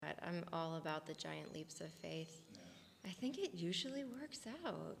I'm all about the giant leaps of faith. I think it usually works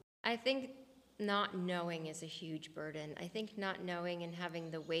out. I think not knowing is a huge burden. I think not knowing and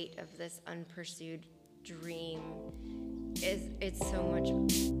having the weight of this unpursued dream it's so much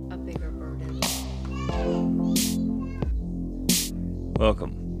a bigger burden.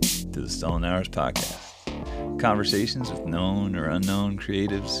 Welcome to the Stolen Hours Podcast. Conversations with known or unknown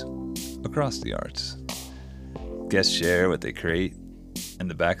creatives across the arts. Guests share what they create and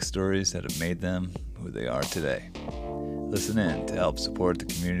the backstories that have made them who they are today. Listen in to help support the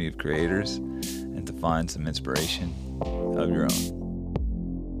community of creators and to find some inspiration of your own.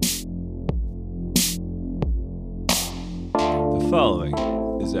 The following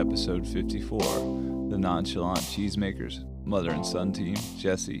is episode 54, the Nonchalant Cheesemakers, mother and son team,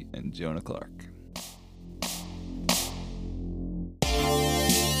 Jesse and Jonah Clark.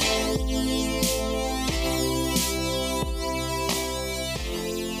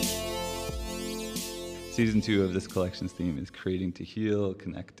 Season 2 of this collection's theme is creating to heal,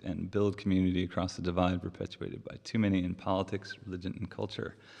 connect, and build community across the divide perpetuated by too many in politics, religion, and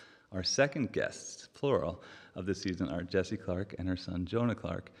culture. Our second guests, plural, of this season are Jessie Clark and her son Jonah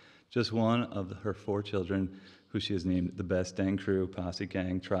Clark, just one of her 4 children who she has named the best dang crew, posse,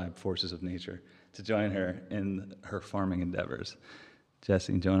 gang, tribe, forces of nature, to join her in her farming endeavors.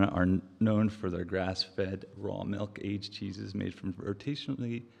 Jessie and Jonah are known for their grass-fed, raw milk-aged cheeses made from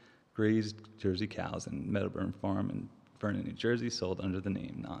rotationally grazed Jersey cows in Meadowburn Farm in Vernon, New Jersey, sold under the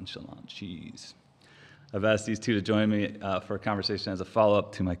name Nonchalant Cheese. I've asked these two to join me for a conversation as a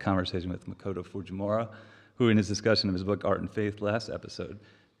follow-up to my conversation with Makoto Fujimura, who in his discussion of his book Art and Faith last episode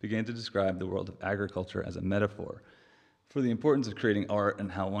began to describe the world of agriculture as a metaphor for the importance of creating art and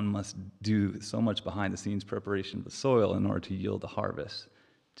how one must do so much behind-the-scenes preparation of the soil in order to yield a harvest.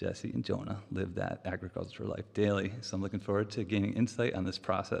 Jessie and Jonah live that agricultural life daily, so I'm looking forward to gaining insight on this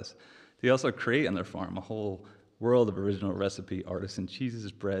process. They also create on their farm a whole world of original recipe, artisan cheeses,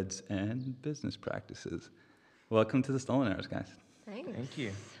 breads, and business practices. Welcome to the Stolen Hours, guys. Thanks. Thank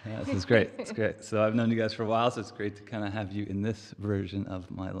you. Yeah, this is great. It's great. So I've known you guys for a while, so it's great to kind of have you in this version of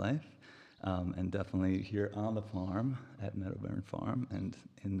my life, and definitely here on the farm at Meadowburn Farm, and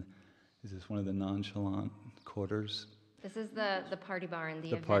is this one of the Nonchalant quarters? This is the party barn, the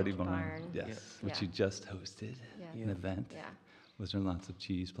event party barn. Yes, Yeah. which Yeah. you just hosted, Yeah. an event. Yeah. Was there lots of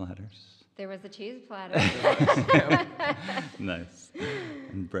cheese platters? There was a cheese platter. Nice.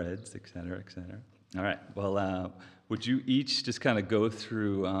 And breads, et cetera, et cetera. All right. Well, would you each just kind of go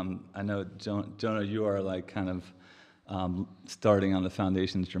through, I know, Jonah, you are like kind of starting on the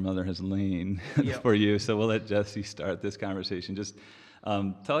foundation that your mother has laid for you. So we'll let Jessie start this conversation. Just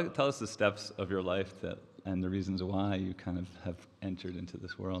tell us the steps of your life and the reasons why you kind of have entered into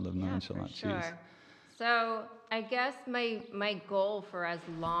this world of nonchalant cheese. So I guess my goal for as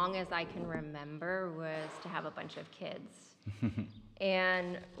long as I can remember was to have a bunch of kids.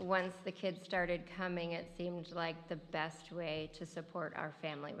 And once the kids started coming, it seemed like the best way to support our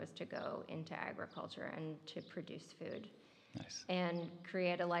family was to go into agriculture and to produce food. Nice. And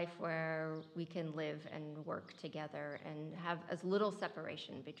create a life where we can live and work together and have as little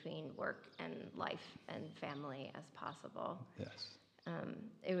separation between work and life and family as possible. Yes.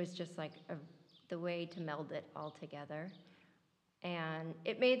 It was just like the way to meld it all together. And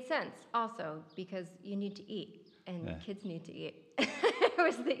it made sense also because you need to eat and kids need to eat. It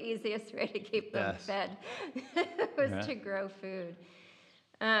was the easiest way to keep them fed was to grow food.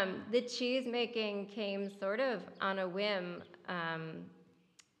 The cheese making came sort of on a whim.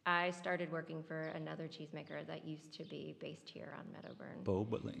 I started working for another cheesemaker that used to be based here on Meadowburn.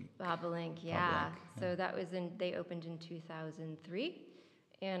 Bobolink, yeah. So that was they opened in 2003,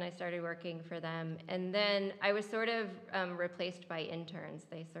 and I started working for them. And then I was sort of replaced by interns.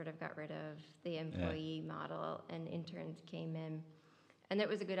 They sort of got rid of the employee model, and interns came in. And it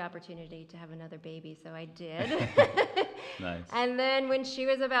was a good opportunity to have another baby, so I did. Nice. And then when she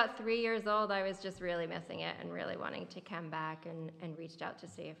was about 3 years old, I was just really missing it and really wanting to come back and reached out to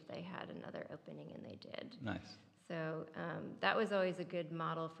see if they had another opening, and they did. Nice. So that was always a good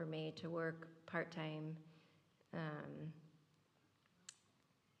model for me to work part-time.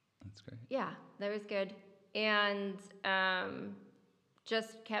 That's great. Yeah, that was good. And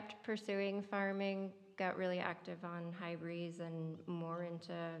just kept pursuing farming. Got really active on high breeze and more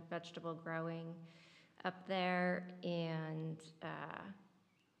into vegetable growing up there, and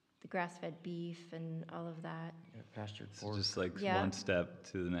the grass-fed beef and all of that. Yeah, pastured So pork. just like Yeah. one step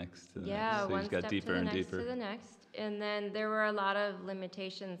to the next, to the next. Yeah, So you one just got step deeper to the and next deeper. to the next. And then there were a lot of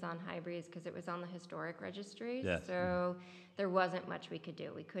limitations on hybrids because it was on the historic registries. Yes, So there wasn't much we could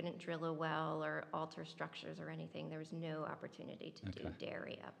do. We couldn't drill a well or alter structures or anything. There was no opportunity to do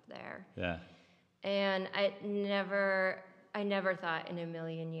dairy up there. Yeah. And I never thought in a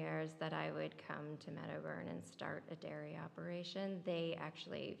million years that I would come to Meadowburn and start a dairy operation. They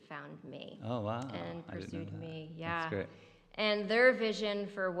actually found me. Oh, wow. And I didn't know pursued that. me. Yeah. That's great. And their vision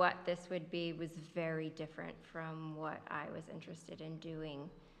for what this would be was very different from what I was interested in doing.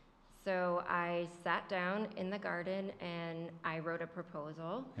 So I sat down in the garden and I wrote a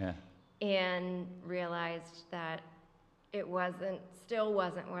proposal. Yeah. And realized that it still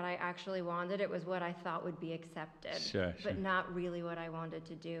wasn't what I actually wanted. It was what I thought would be accepted, but not really what I wanted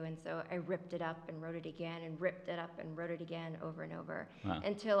to do. And so I ripped it up and wrote it again and ripped it up and wrote it again over and over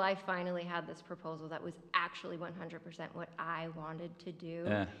until I finally had this proposal that was actually 100% what I wanted to do.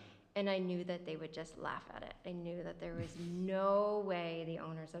 Yeah. And I knew that they would just laugh at it. I knew that there was no way the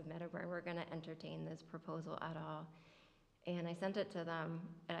owners of Meadowburn were going to entertain this proposal at all. And I sent it to them,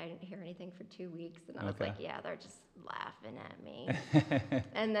 and I didn't hear anything for 2 weeks. And I was like, yeah, they're just laughing at me.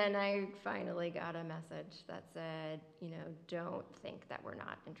 And then I finally got a message that said, don't think that we're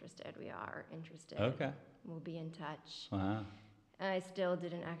not interested. We are interested. Okay. We'll be in touch. Wow. I still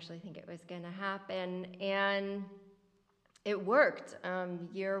didn't actually think it was going to happen. And it worked.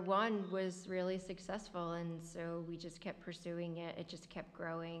 Year one was really successful. And so we just kept pursuing it. It just kept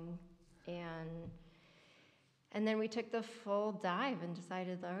growing. And then we took the full dive and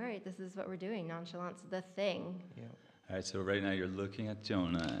decided, all right, this is what we're doing. Nonchalant's the thing. Yeah. All right, so right now you're looking at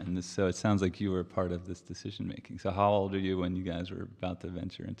Jonah, and so it sounds like you were part of this decision making. So how old are you when you guys were about to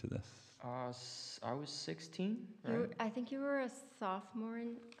venture into this? I was 16, right? I think you were a sophomore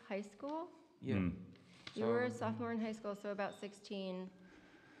in high school. Yeah. You were a sophomore in high school, so about 16.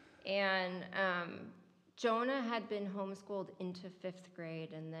 And Jonah had been homeschooled into 5th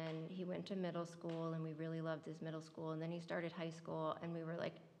grade, and then he went to middle school, and we really loved his middle school. And then he started high school, and we were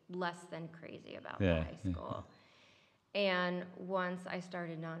like less than crazy about the high school. And once I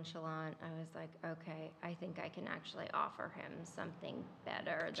started Nonchalant, I was like, okay, I think I can actually offer him something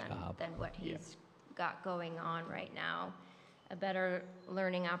better than what he's got going on right now, a better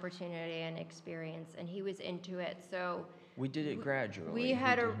learning opportunity and experience. And he was into it, so we did it gradually. We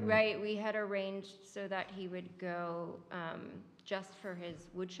had arranged so that he would go just for his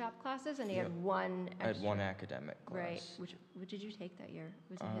woodshop classes, and he had one extra. I had one academic class. Right. What did you take that year?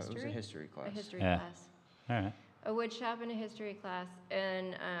 Was it history? It was a history class. A history class. All right. A woodshop and a history class,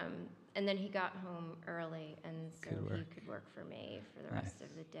 and then he got home early, and so he could work for me for the rest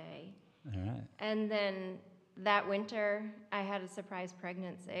of the day. All right. And then that winter, I had a surprise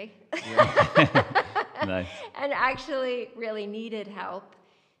pregnancy. Nice. And actually really needed help.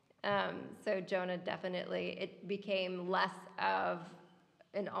 So Jonah it became less of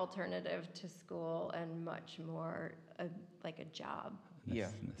an alternative to school and much more like a job.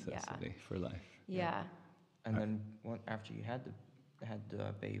 Necessity for life. Yeah. And then after you had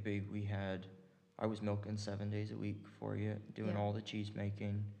the baby, I was milking 7 days a week for you, doing all the cheese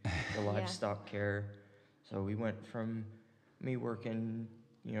making, the livestock care. So we went from me working,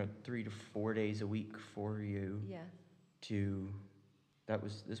 3 to 4 days a week for you to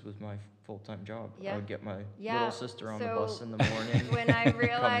this was my full-time job. I would get my little sister on the bus in the morning. When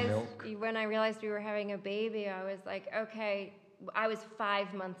I realized we were having a baby, I was like, okay, I was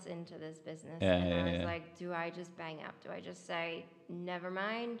 5 months into this business, and I was like, do I just bang up? Do I just say, never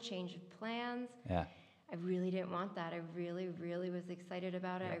mind, change of plans? Yeah. I really didn't want that. I really, really was excited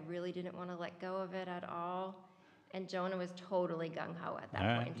about it. I really didn't want to let go of it at all. And Jonah was totally gung-ho at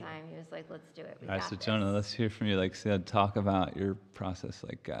that point in time. He was like, let's do it. We got this. Jonah, let's hear from you. Talk about your process,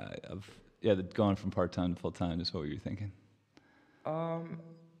 going from part-time to full-time. Just what were you thinking?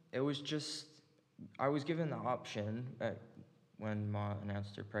 It was just, I was given the option when Ma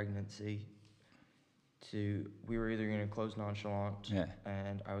announced her pregnancy we were either going to close Nonchalant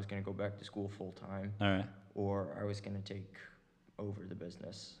and I was going to go back to school full-time. All right. Or I was going to take over the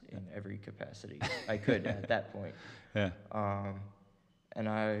business in every capacity I could at that point. Yeah. And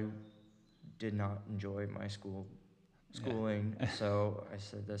I did not enjoy my schooling, so I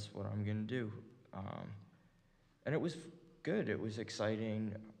said, that's what I'm going to do. And it was good. It was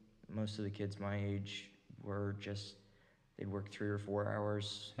exciting. Most of the kids my age were they'd work 3 or 4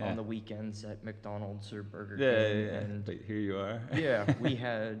 hours on the weekends at McDonald's or Burger King. But here you are.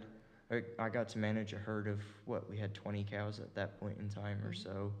 I got to manage a herd of we had 20 cows at that point in time or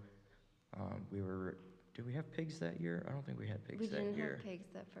so. We were did we have pigs that year? I don't think we had pigs We that didn't year. have pigs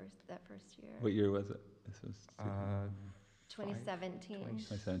that first year. What year was it? This was 2017.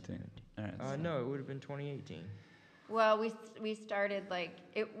 2017. All right. No, it would have been 2018. Well, we started like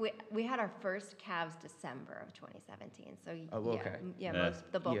we had our first calves December of 2017. So okay. yeah.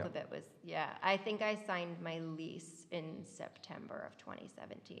 The bulk Yeah. of it was I think I signed my lease in September of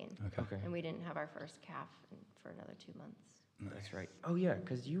 2017. Okay. And we didn't have our first calf for another 2 months. That's right. Oh yeah,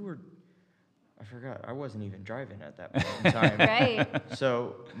 because you were. I forgot. I wasn't even driving at that point in time. Right.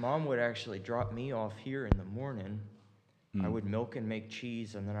 So Mom would actually drop me off here in the morning. I would milk and make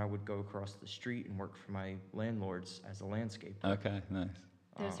cheese, and then I would go across the street and work for my landlords as a landscaper. Okay, nice.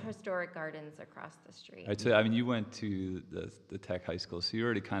 There's historic gardens across the street. All right, so I mean, you went to the tech high school, so you're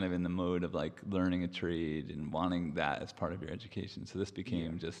already kind of in the mode of like learning a trade and wanting that as part of your education. So this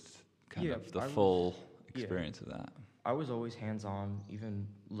became just kind of the full experience of that. I was always hands-on, even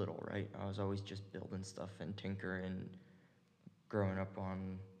little, right? I was always just building stuff and tinkering, growing up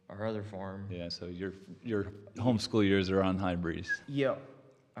on our other farm. Yeah, so your homeschool years are on high breeze. Yeah.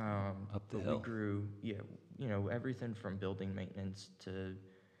 Up the but hill. We grew, everything from building maintenance to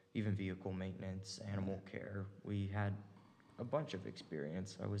even vehicle maintenance, animal care. We had a bunch of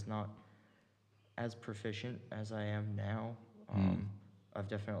experience. I was not as proficient as I am now. I've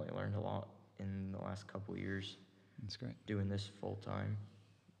definitely learned a lot in the last couple years. That's great. Doing this full time.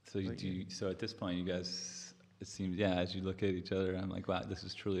 So so at this point, you guys, it seems, as you look at each other, I'm like, wow, this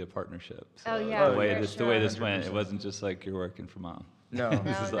is truly a partnership. So the way this went, it wasn't just like you're working for Mom. No,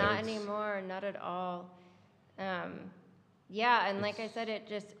 no, not anymore, not at all. And like I said,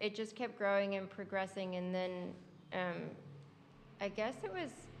 it just kept growing and progressing, and then I guess it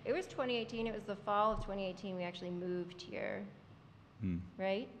was 2018. It was the fall of 2018 we actually moved here.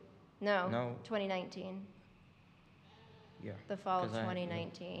 Right? No. 2019. Yeah. The fall of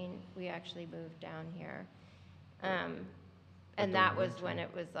 2019, we actually moved down here. And that was when it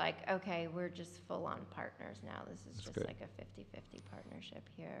was like, okay, we're just full-on partners now. This is just like a 50-50 partnership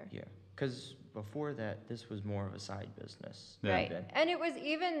here. Yeah, because before that, this was more of a side business. Yeah. Right. And it was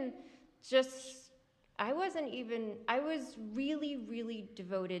even just, I was really, really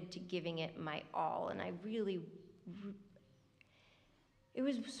devoted to giving it my all. And it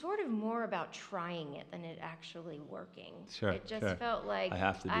was sort of more about trying it than it actually working. Sure. It just felt like I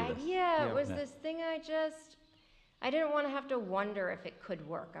have to do this. it was this thing I didn't want to have to wonder if it could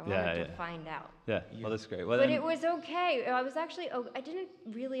work. I wanted to find out. Yeah, well, that's great. Well, but it was okay. I didn't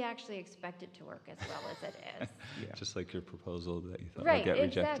really actually expect it to work as well as it is. Just like your proposal that you thought would get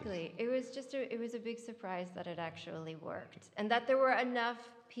rejected. Exactly. It was a big surprise that it actually worked, and that there were enough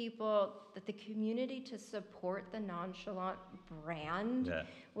people, that the community to support the Nonchalant brand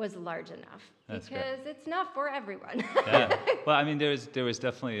was large enough. That's because it's not for everyone. Well, I mean, there was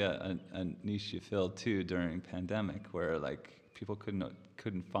definitely a niche you filled too during pandemic, where like people couldn't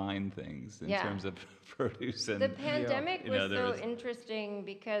find things in terms of produce. And the pandemic was so interesting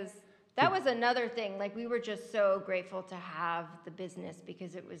because that was another thing. Like, we were just so grateful to have the business,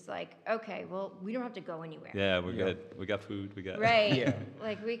 because it was like, okay, well, we don't have to go anywhere. Yeah, we're good. We got food. We got right.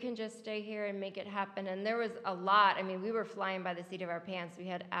 Like, we can just stay here and make it happen. And there was a lot. I mean, we were flying by the seat of our pants. We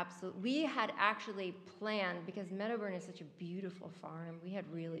had actually planned, because Meadowburn is such a beautiful farm. We had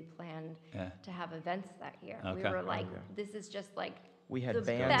really planned to have events that year. Okay. We were like, this is just like we had the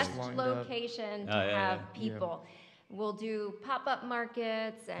bands best lined location to have people. We'll do pop-up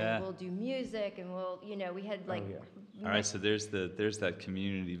markets, and we'll do music, and we had like. All right, so there's that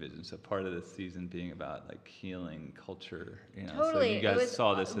community vision. So part of the season being about like healing culture. Totally. So you guys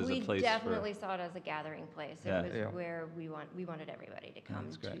saw this as a place. We definitely saw it as a gathering place. It was where we wanted everybody to come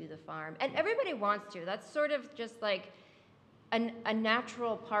to the farm, and everybody wants to. That's sort of just like a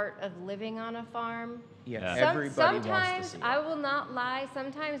natural part of living on a farm. Everybody wants to see sometimes, it. I will not lie,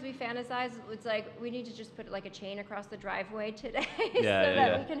 sometimes we fantasize, it's like, we need to just put like a chain across the driveway today so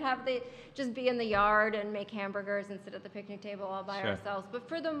that we can have just be in the yard and make hamburgers and sit at the picnic table all by ourselves. But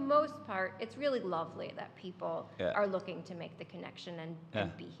for the most part, it's really lovely that people are looking to make the connection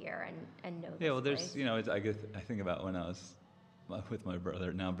and be here and know this well, there's, place. I think about when I was with my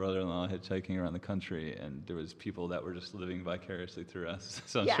brother-in-law, hitchhiking around the country, and there was people that were just living vicariously through us.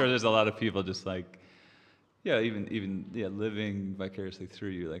 So I'm sure there's a lot of people just like, even living vicariously through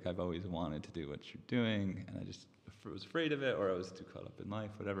you. Like, I've always wanted to do what you're doing, and I just was afraid of it, or I was too caught up in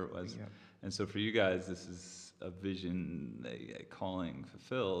life, whatever it was. And so for you guys, this is a vision, a calling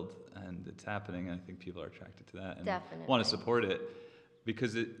fulfilled, and it's happening. And I think people are attracted to that and want to support it.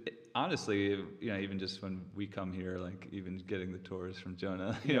 because honestly, even just when we come here, like even getting the tours from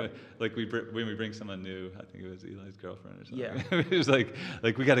Jonah, like when we bring someone new, I think it was Eli's girlfriend or something. Yeah. It was like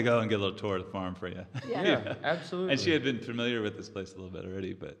we got to go and get a little tour of the farm for you. Yeah, absolutely. And she had been familiar with this place a little bit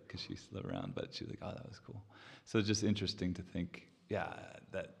already, but because she used to live around, but she was like, oh, that was cool. So it's just interesting to think,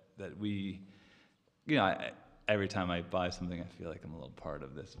 that we, every time I buy something, I feel like I'm a little part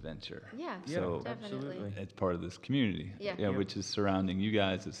of this venture. Yeah, So definitely. it's part of this community, which is surrounding you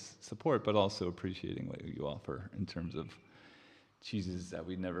guys as support, but also appreciating what you offer in terms of cheeses that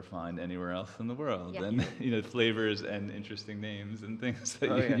we'd never find anywhere else in the world, and flavors and interesting names and things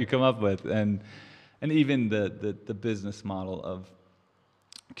that you come up with, and even the business model of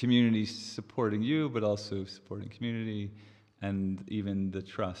community supporting you, but also supporting community, and even the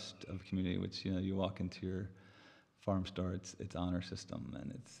trust of community, which you walk into your farm store, it's honor system,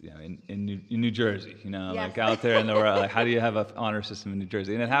 and it's in New Jersey, like out there in the world, like how do you have an honor system in New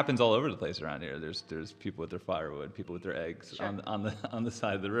Jersey? And it happens all over the place around here. There's people with their firewood, people with their eggs on the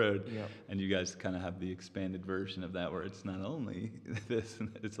side of the road, and you guys kind of have the expanded version of that, where it's not only this,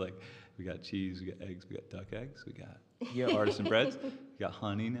 it's like we got cheese, we got eggs, we got duck eggs, we got artisan breads, we got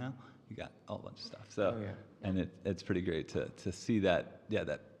honey now, we got a whole bunch of stuff. So and it's pretty great to see that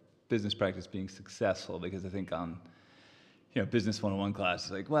business practice being successful, because I think on business 101 class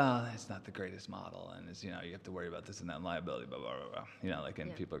is like, well, it's not the greatest model, and it's you have to worry about this and that and liability, blah blah blah blah.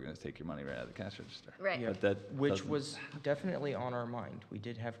 And people are going to take your money right out of the cash register. Right. But which was definitely on our mind. We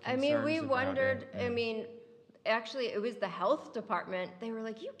did have I concerns mean, we about wondered. it. Actually, it was the health department. They were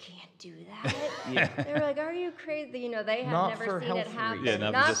like, "You can't do that." They were like, "Are you crazy?" They had Not never for seen it health happen. reasons.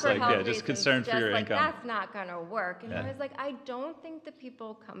 not Not just for like, health just reasons, concern for your like, income. That's not gonna work. And I Yeah. was like, I don't think the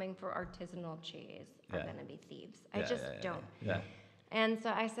people coming for artisanal cheese are gonna be thieves. I just don't. Yeah. And so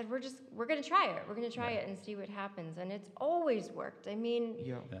I said, we're gonna try it. We're gonna try it and see what happens. And it's always worked. I mean,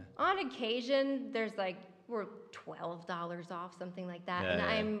 on occasion, there's like, we're $12 off, something like that. And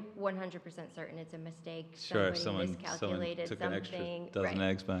I'm 100% certain it's a mistake. Sure, Somebody someone miscalculated took something. an extra dozen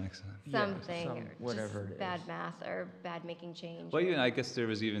eggs back. So. Something, or whatever just it bad is. math or bad making change. Well, I guess there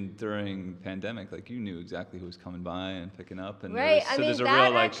was even during pandemic, like you knew exactly who was coming by and picking up, and Right. there's a that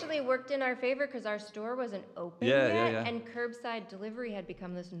real actually worked in our favor because our store wasn't open yet, and curbside delivery had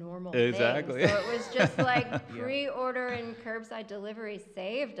become this normal thing. Exactly. So it was just like pre-order and curbside delivery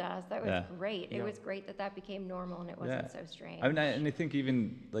saved us. That was great. It was great that became normal and it wasn't so strange. and I think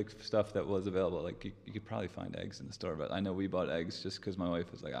even like stuff that was available, like you could probably find eggs in the store, but I know we bought eggs just because my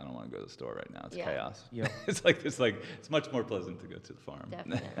wife was like, I don't want to go to the store right now. It's chaos. Yeah. it's much more pleasant to go to the farm.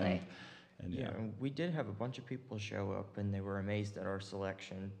 Definitely. And we did have a bunch of people show up, and they were amazed at our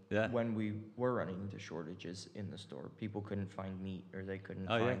selection. Yeah. When we were running into shortages in the store, people couldn't find meat, or they couldn't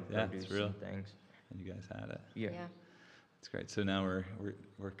Oh, find yeah, produce it's real. and things. And you guys had it. Yeah. It's great. So now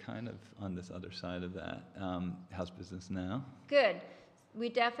we're kind of on this other side of that. How's business now? Good.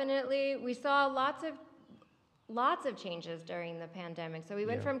 We saw lots of changes during the pandemic. So we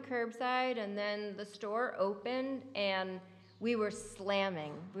went from curbside, and then the store opened, and we were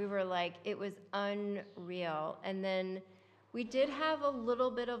slamming. We were like, it was unreal. And then we did have a little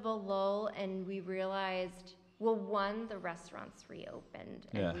bit of a lull, and we realized, well, one, the restaurants reopened,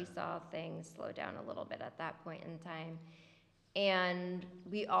 and we saw things slow down a little bit at that point in time. And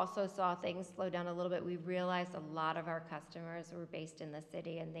we also saw things slow down a little bit. We realized a lot of our customers were based in the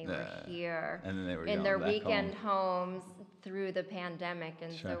city, and they were here and then they were in their back weekend homes through the pandemic.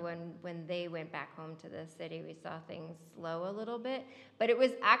 And Sure. so when they went back home to the city, we saw things slow a little bit. But it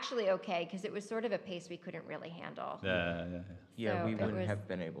was actually okay, because it was sort of a pace we couldn't really handle. Yeah, So we it wouldn't was- have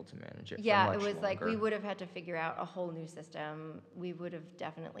been able to manage it for Yeah, much it was like we longer. would have had to figure out a whole new system. We would have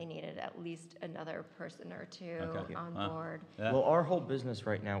definitely needed at least another person or two Okay. on Wow. board. Yeah. Well, our whole business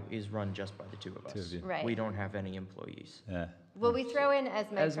right now is run just by the two of us. Two of you. Right. We don't have any employees. Yeah. Well, we throw in Esme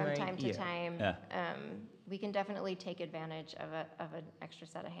from Esme, time to yeah. time. Yeah. We can definitely take advantage of an extra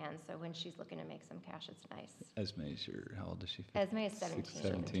set of hands. So when she's looking to make some cash, it's nice. Esme's how old is she? Esme is 17.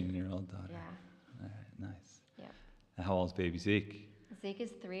 17-year-old daughter. Yeah. All right, nice. Yeah. And how old's baby Zeke? Zeke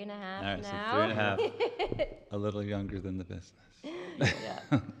is 3.5 All right, now. so 3.5. A little younger than the business. Yeah.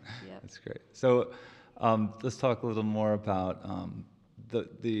 Yep. That's great. So let's talk a little more about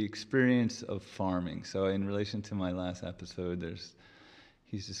the experience of farming. So in relation to my last episode,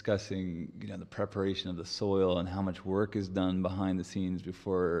 he's discussing the preparation of the soil and how much work is done behind the scenes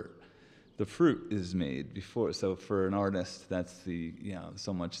before the fruit is made. So for an artist, that's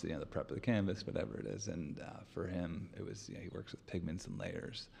so much the prep of the canvas, whatever it is. And for him, it was he works with pigments and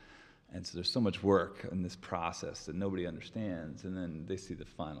layers. And so there's so much work in this process that nobody understands, and then they see the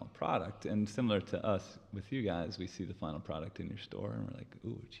final product. And similar to us with you guys, we see the final product in your store, and we're like,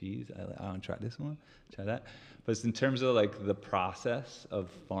 ooh, cheese, I want to try this one, try that. But it's in terms of like the process of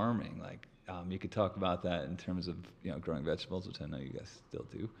farming, like you could talk about that in terms of growing vegetables, which I know you guys still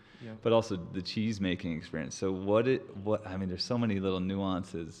do, but also the cheese making experience. So what I mean, there's so many little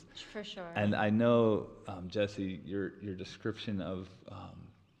nuances. For sure. And I know, Jesse, your description of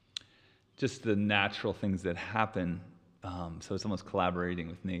just the natural things that happen. So it's almost collaborating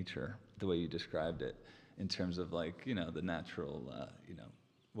with nature, the way you described it, in terms of like, the natural,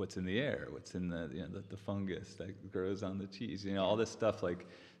 what's in the air, what's in the fungus that grows on the cheese, all this stuff. Like,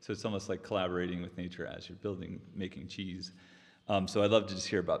 so it's almost like collaborating with nature as you're making cheese. So I'd love to just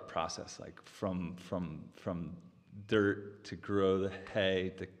hear about the process, like from dirt to grow the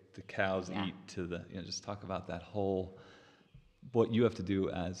hay, the cows eat, to just talk about that whole, what you have to do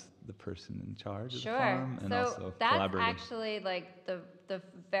as the person in charge of the farm, and also that's collaborating. Actually like the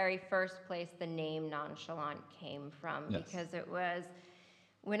very first place the name Nonchalant came from, because it was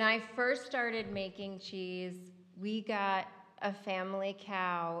when I first started making cheese, we got a family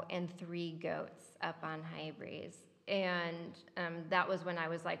cow and 3 goats up on High Breeze. And that was when I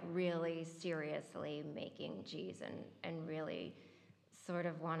was like really seriously making cheese and really sort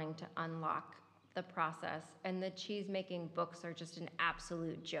of wanting to unlock the process. And the cheese making books are just an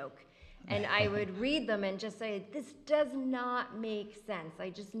absolute joke. And I would read them and just say, this does not make sense. I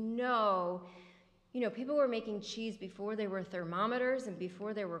just know, people were making cheese before there were thermometers and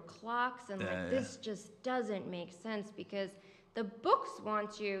before there were clocks. And this just doesn't make sense, because the books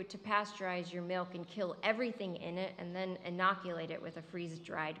want you to pasteurize your milk and kill everything in it and then inoculate it with a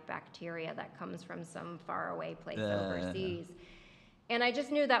freeze-dried bacteria that comes from some faraway place overseas. And I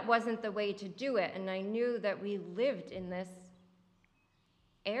just knew that wasn't the way to do it. And I knew that we lived in this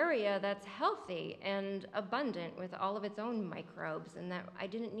area that's healthy and abundant with all of its own microbes, and that I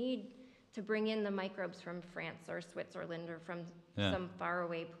didn't need to bring in the microbes from France or Switzerland or from some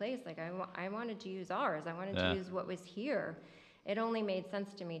faraway place. Like I wanted to use ours. I wanted to use what was here. It only made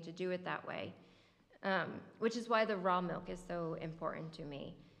sense to me to do it that way, which is why the raw milk is so important to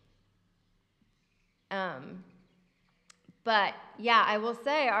me. But yeah, I will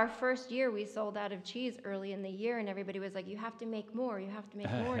say our first year we sold out of cheese early in the year, and everybody was like, you have to make more, you have to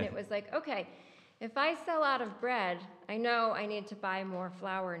make more. And it was like, okay, if I sell out of bread, I know I need to buy more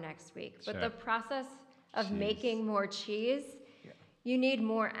flour next week. But the process of making more cheese, you need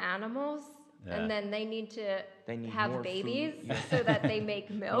more animals, and then they need have babies so that they make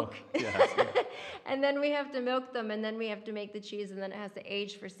milk. And then we have to milk them, and then we have to make the cheese, and then it has to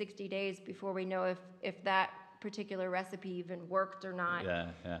age for 60 days before we know if that particular recipe even worked or not.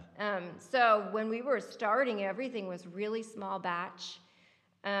 So when we were starting, everything was really small batch.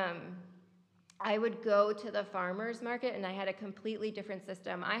 I would go to the farmer's market, and I had a completely different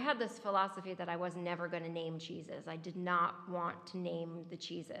system. I had this philosophy that I was never going to name cheeses. I did not want to name the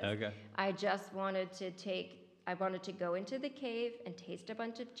cheeses. I just wanted to go into the cave and taste a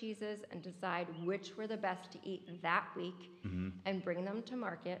bunch of cheeses and decide which were the best to eat that week and bring them to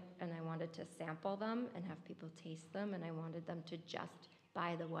market. And I wanted to sample them and have people taste them, and I wanted them to just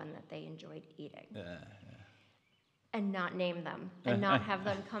buy the one that they enjoyed eating. And not name them, and not have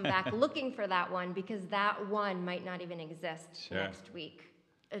them come back looking for that one, because that one might not even exist next week.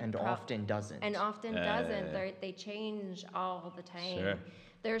 And often doesn't. They change all the time.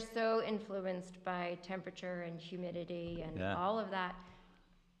 They're so influenced by temperature and humidity and all of that,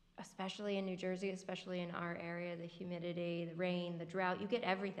 especially in New Jersey, especially in our area, the humidity, the rain, the drought, you get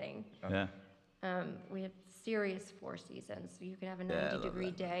everything. We have serious 4 seasons. So you can have a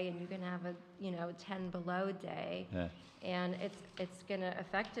 90-degree day, and you can have a 10 below day, and it's going to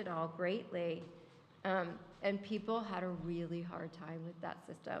affect it all greatly. And people had a really hard time with that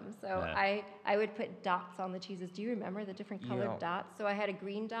system. So I would put dots on the cheeses. Do you remember the different colored dots? So I had a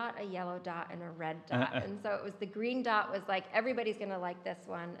green dot, a yellow dot, and a red dot. And so it was, the green dot was like, everybody's going to like this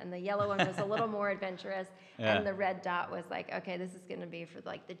one. And the yellow one was a little more adventurous. And the red dot was like, okay, this is going to be for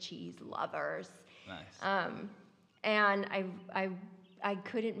like the cheese lovers. Nice. And I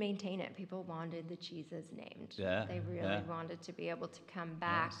couldn't maintain it. People wanted the cheeses named. They really wanted to be able to come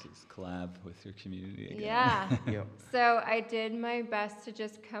back. Just collab with your community again. So I did my best to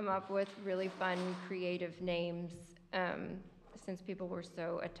just come up with really fun, creative names, since people were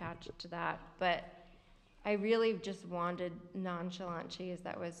so attached to that. But I really just wanted nonchalant cheese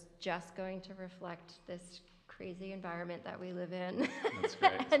that was just going to reflect this crazy environment that we live in. That's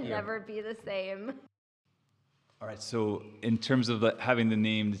great. And never be the same. All right, so in terms of having the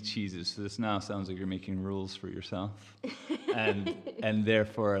named cheeses, so this now sounds like you're making rules for yourself, and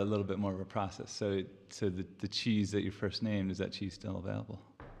therefore a little bit more of a process. So the cheese that you first named, is that cheese still available?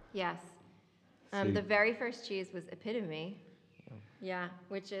 Yes. So The very first cheese was Epitome. Yeah,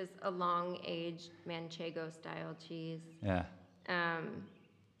 which is a long-aged Manchego-style cheese. Yeah.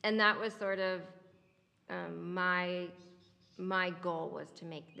 And that was sort of my goal was to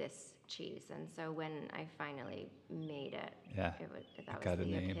make this cheese, and so when I finally made it, Yeah. that Got was a the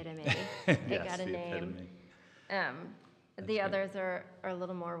name. epitome. Yes, It got a the name. epitome. The great. others are a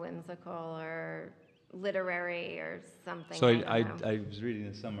little more whimsical or literary or something. So I don't know. I was reading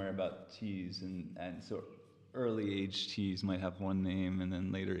this somewhere about cheese, and so early aged cheese might have one name, and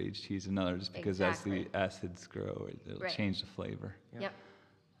then later aged cheese another, just because Exactly. as the acids grow, it'll Right. change the flavor. Yep.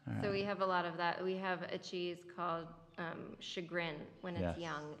 All So right. we have a lot of that. We have a cheese called chagrin when it's Yes.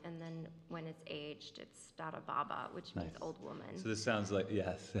 young, and then when it's aged, it's Stada Baba, which means Nice. old woman. So this sounds like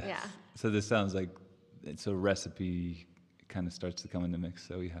yes. Yeah. So this sounds like it's a recipe kind of starts to come into mix.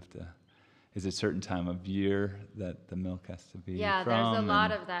 So you have to. Is it a certain time of year that the milk has to be Yeah, from? there's a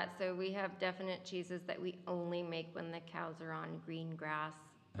lot of that. So we have definite cheeses that we only make when the cows are on green grass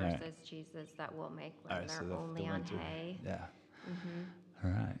All right. versus cheeses that we'll make when All right, they're so the only on winter. hay. Yeah. Mm-hmm.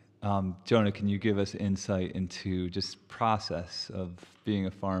 All right. Jonah, can you give us insight into just process of being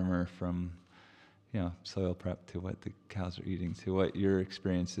a farmer from, soil prep to what the cows are eating, to what your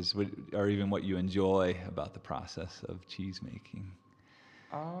experience is, or even what you enjoy about the process of cheese making?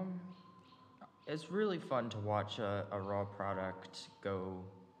 It's really fun to watch a raw product go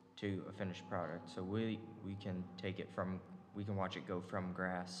to a finished product. So we can we can watch it go from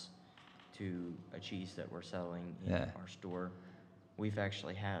grass to a cheese that we're selling in Yeah. our store. We've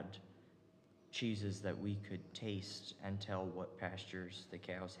actually had cheeses that we could taste and tell what pastures the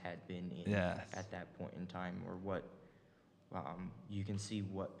cows had been in Yes. at that point in time, or what you can see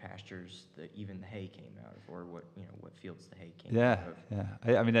what pastures even the hay came out of, or what fields the hay came Yeah, out of.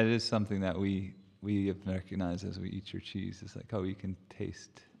 yeah. I mean, that is something that we have recognized as we eat your cheese. It's like, you can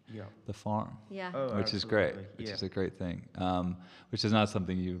taste Yeah. the farm, Yeah. Oh, which is great, absolutely. which Yeah. is a great thing, which is not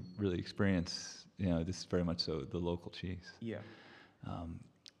something you really experience. This is very much so the local cheese. Yeah.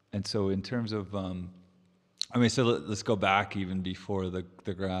 And so in terms of, so let's go back even before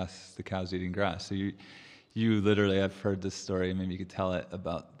the grass, the cows eating grass. So you literally, I've heard this story, maybe you could tell it,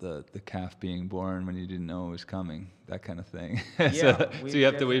 about the calf being born when you didn't know it was coming, that kind of thing. Yeah, so we you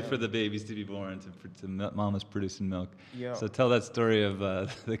have to wait for definitely- the babies to be born to mama's producing milk. Yeah. So tell that story of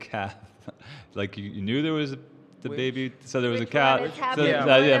the calf. Like you knew there was the Which- baby, so there was Which a cow. one has So, happened Yeah.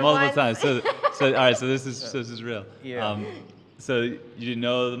 more yeah, than multiple once? times. So all right, so this is real. Yeah. So you didn't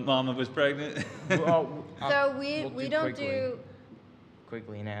know the mama was pregnant? Well, So we we'll don't quickly. do.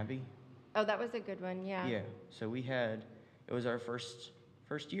 Quickly and Abby. Oh, that was a good one. Yeah. Yeah. So it was our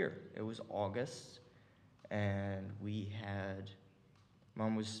first year. It was August, and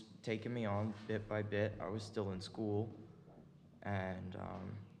Mom was taking me on bit by bit. I was still in school, and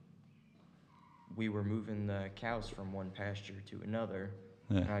we were moving the cows from one pasture to another.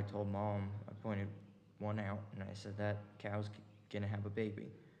 Yeah. And I told Mom, I pointed one out, and I said, that cow's gonna have a baby.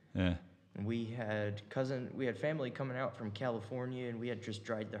 Yeah. And we had family coming out from California, and we had just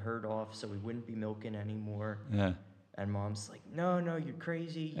dried the herd off so we wouldn't be milking anymore. Yeah. And Mom's like, no, you're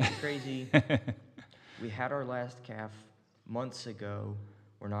crazy, We had our last calf months ago.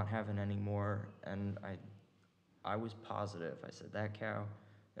 We're not having any more. And I was positive. I said, that cow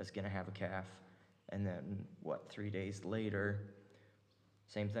is gonna have a calf. And then 3 days later,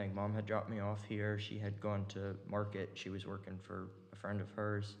 same thing. Mom had dropped me off here. She had gone to market. She was working for a friend of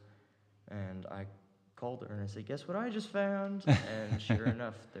hers. And I called her and I said, guess what I just found? And sure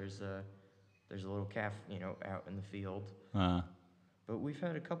enough, there's a little calf, out in the field. But we've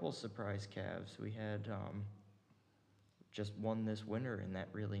had a couple surprise calves. We had just one this winter in that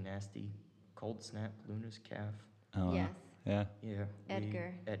really nasty cold snap Luna's calf. Oh, Yes. yeah. Yeah.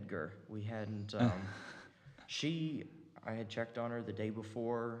 Edgar. We hadn't, I had checked on her the day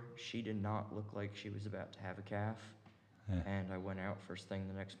before. She did not look like she was about to have a calf. Yeah. And I went out first thing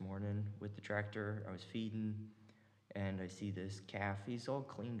the next morning with the tractor. I was feeding, and I see this calf. He's all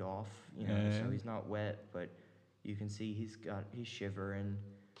cleaned off, so he's not wet, but you can see he's shivering.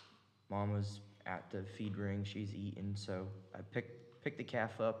 Mama's at the feed ring. She's eating, so I picked the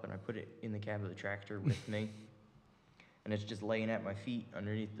calf up and I put it in the cab of the tractor with me, and it's just laying at my feet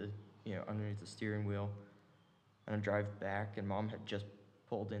underneath the steering wheel. And I drive back, and Mom had just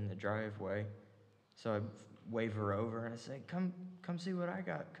pulled in the driveway, so I wave her over and I say, come see what I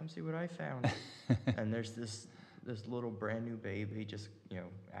got, come see what I found. And there's this little brand new baby, just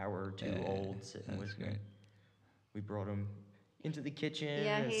hour or two old, sitting with me. Great. we brought him into the kitchen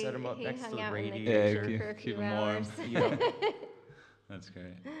Yeah, and set him up he next to hung the out in the radiator. kitchen for a keep few 'em warm. hours. Yeah. That's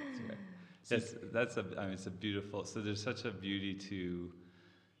great. That's a. I mean, it's a beautiful. So there's such a beauty to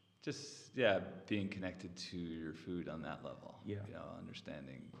just being connected to your food on that level. Yeah.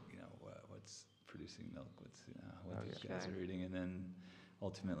 Understanding what's producing milk, what Oh, these yeah. guys Sure. are eating, and then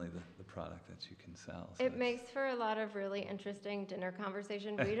ultimately the product that you can sell. So It it's- makes for a lot of really interesting dinner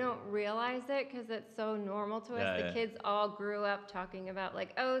conversation. We don't realize it because it's so normal to us. Yeah, The yeah. kids all grew up talking about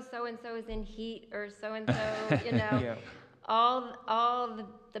like, oh, so and so is in heat, or so and so, Yeah. all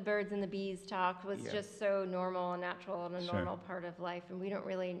the birds and the bees talk was Yeah. just so normal and natural and a Sure. normal part of life, and we don't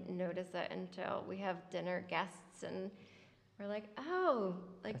really notice it until we have dinner guests and we're like, oh,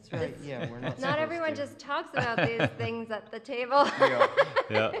 like That's right. this- Yeah, we're not. not supposed everyone to. just talks about these things at the table.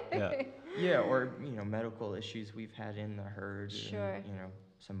 Yeah. yeah. Yeah, or medical issues we've had in the herd. Sure. And,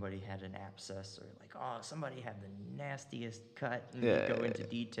 somebody had an abscess, or like, oh, somebody had the nastiest cut, and Yeah. you go into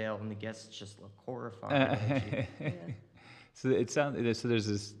detail, and the guests just look horrified. at you. Yeah. So so there's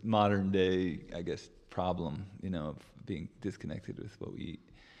this modern day, I guess, problem, of being disconnected with what we eat.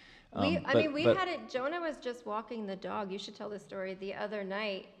 We But- had it. Jonah was just walking the dog. You should tell this story. The other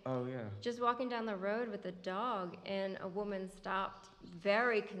night, Oh yeah. just walking down the road with the dog, and a woman stopped,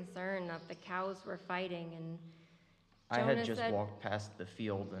 very concerned that the cows were fighting. And I Jonah had just said, walked past the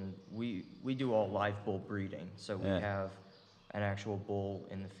field, and we do all live bull breeding, so we Yeah. have an actual bull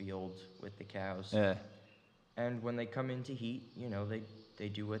in the field with the cows. Yeah. And when they come into heat, they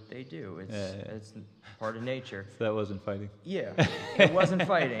do what they do. Yeah. It's part of nature. So that wasn't fighting. Yeah, it wasn't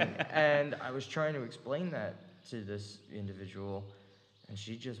fighting. And I was trying to explain that to this individual, and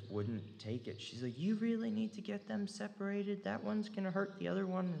she just wouldn't take it. She's like, you really need to get them separated. That one's going to hurt the other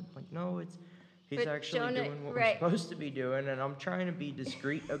one. And I'm like, no, he's But actually Jonah- doing what right. we're supposed to be doing, and I'm trying to be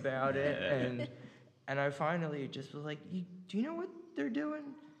discreet about it. And I finally just was like, do you know what they're doing?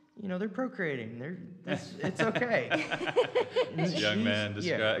 They're procreating. It's okay. This young man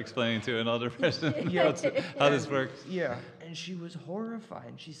explaining to an older person Yeah. how this works. Yeah, and she was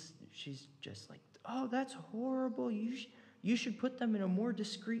horrified. She's just like, oh, that's horrible. You should put them in a more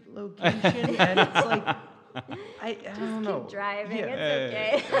discreet location. And it's like, I don't know. keep driving.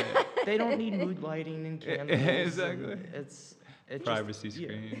 Yeah. It's okay. They don't need mood lighting and candles. Exactly. And it's Privacy just,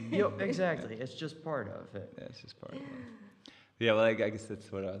 screen. Yeah, exactly. It's just part of it. Yeah, it's just part of it. Yeah, well, I guess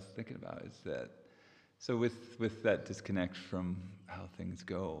that's what I was thinking about, is that, so with that disconnect from how things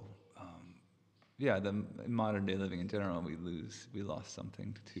go, in modern day living in general, we lost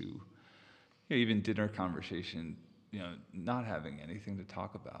something to, even dinner conversation, not having anything to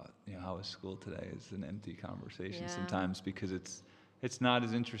talk about. How was school today is an empty conversation Yeah. sometimes, because it's not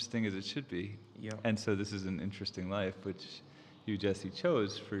as interesting as it should be. Yeah. And so this is an interesting life, which you, Jesse,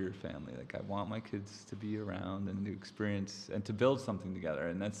 chose for your family. Like, I want my kids to be around and to experience and to build something together.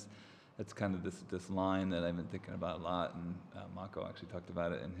 And that's kind of this line that I've been thinking about a lot. And Mako actually talked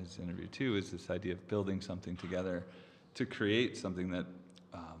about it in his interview too, is this idea of building something together to create something that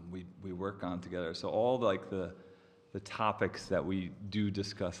we work on together. So all the topics that we do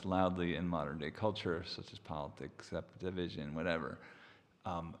discuss loudly in modern day culture, such as politics, division, whatever,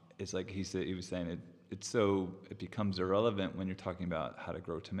 it's like he was saying, it becomes irrelevant when you're talking about how to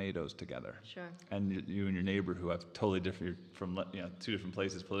grow tomatoes together. Sure. And you and your neighbor, who have totally different, from two different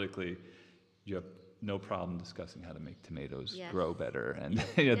places politically, you have no problem discussing how to make tomatoes Yes. grow better, and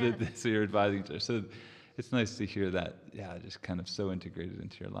Yes. so you're advising each other. So it's nice to hear that, just kind of so integrated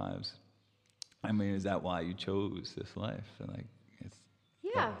into your lives. I mean, is that why you chose this life? And it's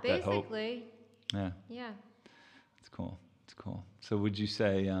Yeah, that hope. basically. Yeah, Yeah. it's cool. It's cool. So would you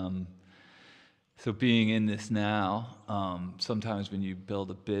say? So being in this now, sometimes when you build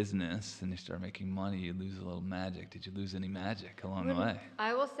a business and you start making money, you lose a little magic. Did you lose any magic along the way?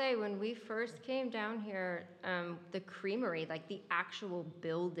 I will say, when we first came down here, the creamery, like the actual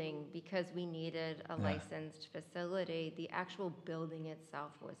building, because we needed a licensed facility, the actual building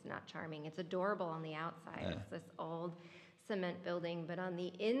itself was not charming. It's adorable on the outside. Yeah. It's this old cement building, but on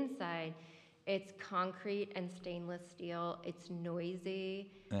the inside, it's concrete and stainless steel. It's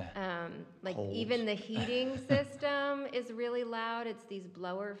noisy. Like Cold. even the heating system is really loud. It's these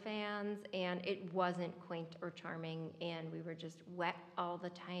blower fans, and it wasn't quaint or charming. And we were just wet all the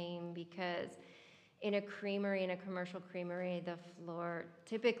time, because in a creamery, in a commercial creamery, the floor,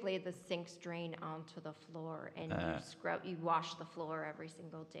 typically the sinks drain onto the floor, and you wash the floor every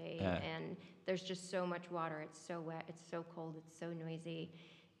single day. And there's just so much water. It's so wet. It's so cold. It's so noisy.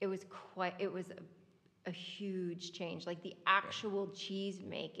 It was a huge change. Like the actual cheese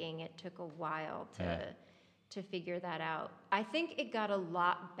making, it took a while to figure that out. I think it got a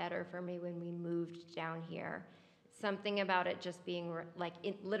lot better for me when we moved down here. something about it just being like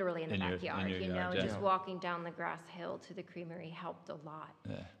literally in the backyard, in your yard, just walking down the grass hill to the creamery helped a lot.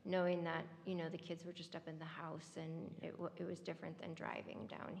 Knowing that, the kids were just up in the house and it was different than driving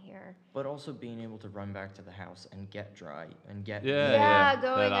down here. But also being able to run back to the house and get dry and get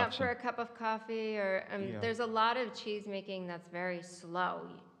going up for a cup of coffee or there's a lot of cheese making that's very slow.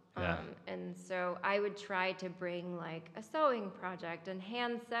 And so I would try to bring like a sewing project and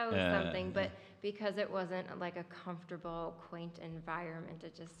hand sew something, but because it wasn't like a comfortable, quaint environment,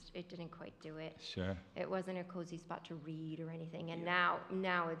 it didn't quite do it. Sure. It wasn't a cozy spot to read or anything. And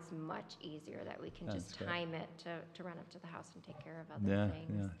now it's much easier that we can just time it to run up to the house and take care of other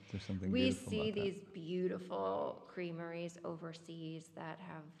things. Yeah, there's something we beautiful see about these beautiful creameries overseas that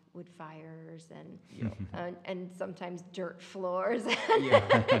have wood fires and sometimes dirt floors.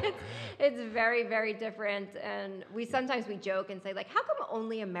 It's very, very different. And we sometimes joke and say, like, how come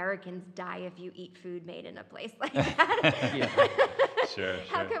only Americans die if you eat food made in a place like that? Sure.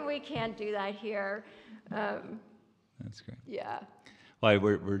 How come we can't do that here? That's great. Yeah. Well,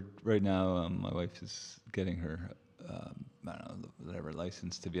 we're right now. My wife is getting her, I don't know, whatever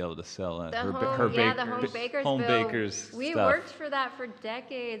license to be able to sell at the home bakers. Home bill. bakers. We stuff. worked for that for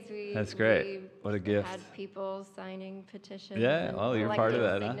decades. That's great. What a gift. Had people signing petitions. Yeah, well, you're part of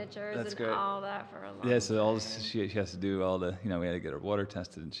that, signatures That's and great. all that for a long Yeah, so time. all this, she has to do all the, we had to get her water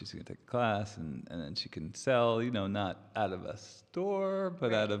tested, and she's going to take a class, and then she can sell, not out of a store,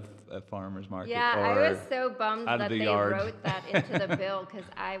 but out of a farmer's market. Yeah, or I was so bummed that they yard. wrote that into the bill because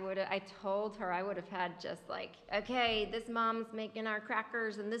I told her I would have had just like, okay, this mom's making our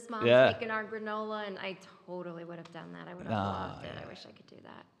crackers and this mom's making our granola, and I totally would have done that. I would have loved it. I wish I could do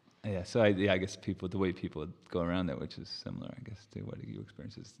that. Yeah, so I guess the way people would go around it, which is similar, I guess, to what you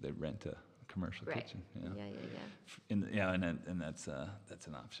experience, is they rent a commercial kitchen. Yeah. And that's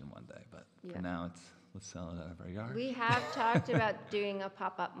an option one day, but for now let's sell it out of our yard. We have talked about doing a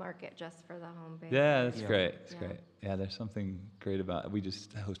pop-up market just for the home bakers. Yeah, that's great. It's great. Yeah, there's something great about it. We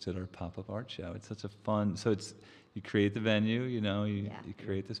just hosted our pop-up art show. It's such a fun. So you create the venue, you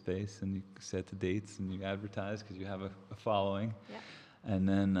create the space, and you set the dates, and you advertise because you have a following. Yeah. And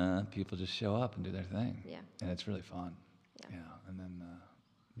then people just show up and do their thing. Yeah. And it's really fun. Yeah. And then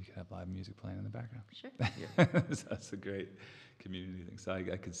you can have live music playing in the background. Sure. So that's a great community thing. So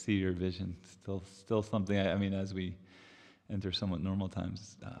I could see your vision. Still something. I mean, as we enter somewhat normal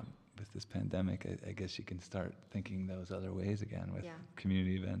times with this pandemic, I guess you can start thinking those other ways again with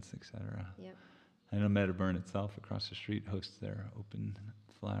community events, etc. Yep. I know Meadowburn itself across the street hosts their open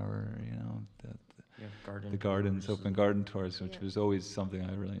flower, the gardens, open garden tours, which was always something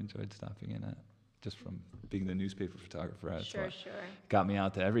I really enjoyed stopping in at, just from being the newspaper photographer. Sure. Got me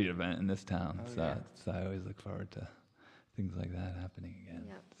out to every event in this town, so I always look forward to things like that happening again.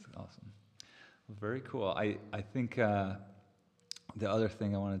 Yep. It's awesome. Well, very cool. I think the other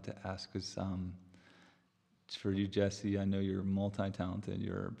thing I wanted to ask is, for you, Jesse, I know you're multi-talented.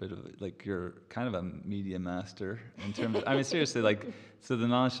 You're a bit of you're kind of a media master in terms of, I mean, seriously, so the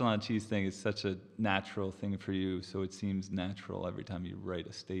Nonchalant cheese thing is such a natural thing for you, so it seems natural every time you write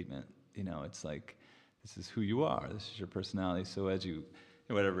a statement. It's like, this is who you are, this is your personality. So as you,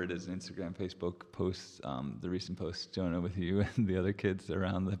 whatever it is, Instagram, Facebook posts, the recent post, Jonah, with you and the other kids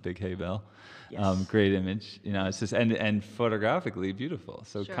around the big hay bale, great image. It's just, and photographically beautiful.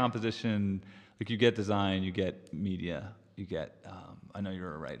 So composition, you get design, you get media, you get, I know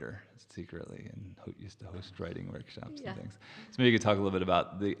you're a writer secretly and used to host writing workshops and things. So maybe you could talk a little bit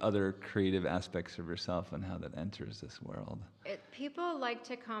about the other creative aspects of yourself and how that enters this world. People like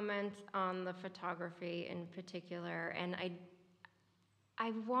to comment on the photography in particular, and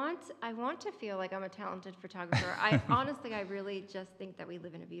I want to feel like I'm a talented photographer. Honestly, I really just think that we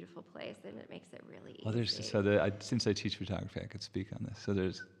live in a beautiful place, and it makes it really easy. Well, since I teach photography, I could speak on this. So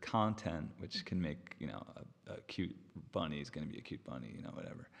there's content, which can make, a cute bunny is going to be a cute bunny,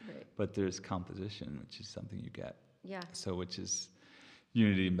 whatever. Right. But there's composition, which is something you get. Yeah. So which is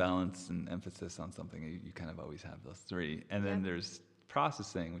unity and balance and emphasis on something. You kind of always have those three. And then there's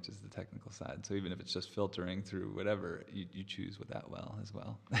processing, which is the technical side. So even if it's just filtering through whatever, you choose with that as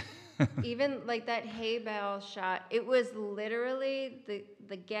well. Even like that hay bale shot, it was literally,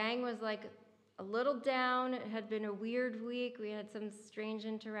 the gang was like a little down. It had been a weird week. We had some strange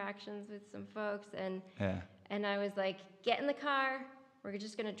interactions with some folks, and I was like, get in the car. We're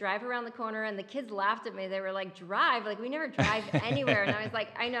just going to drive around the corner. And the kids laughed at me. They were like, drive? Like, we never drive anywhere. And I was like,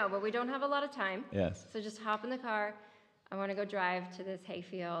 I know, but we don't have a lot of time. Yes. So just hop in the car. I want to go drive to this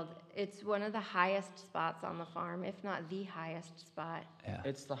hayfield. It's one of the highest spots on the farm, if not the highest spot. Yeah.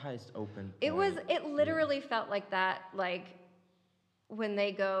 It's the highest open point. It literally felt like that, when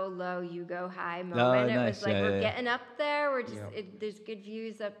they go low, you go high Oh, moment. It nice. was like Yeah, we're yeah, yeah. getting up there. We're just Yeah. there's good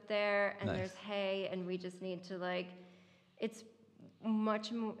views up there, and Nice. there's hay, and we just need to like. It's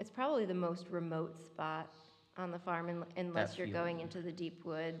much more. It's probably the most remote spot on the farm, unless That you're field. going into the deep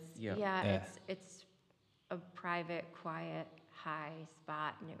woods. Yeah. Yeah. It's a private, quiet, high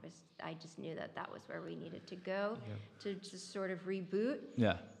spot, and I just knew that was where we needed to go to just sort of reboot.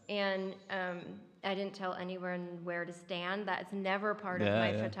 Yeah. And I didn't tell anyone where to stand. That's never part of Yeah,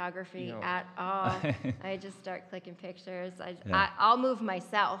 my yeah. photography Yeah. at all. I just start clicking pictures. Yeah. I'll move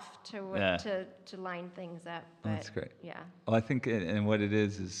myself to Yeah. to line things up. But That's great. Yeah. Well, I think, and what it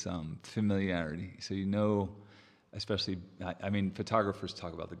is familiarity. So you know, especially, I mean, photographers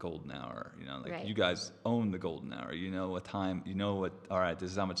talk about the golden hour. You know, like Right. you guys own the golden hour. You know what time. You know what. All right,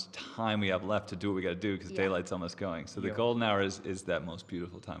 this is how much time we have left to do what we got to do because Yeah. daylight's almost going. So the Yeah. golden hour is that most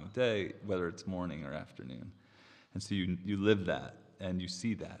beautiful time of day, whether it's morning or afternoon. And so you live that and you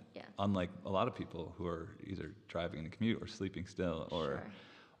see that. Yeah. Unlike a lot of people who are either driving in a commute or sleeping still Sure.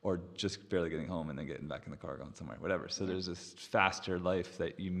 or just barely getting home and then getting back in the car going somewhere, whatever. So there's this faster life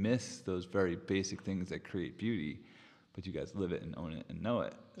that you miss those very basic things that create beauty, but you guys live it and own it and know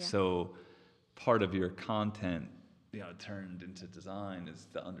it. Yeah. So part of your content, turned into design is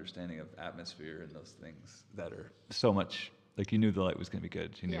the understanding of atmosphere and those things that are so much, like you knew the light was going to be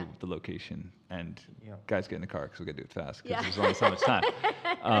good, you knew Yeah. the location, and Yeah. guys get in the car because we got to do it fast because Yeah. there's only so much time.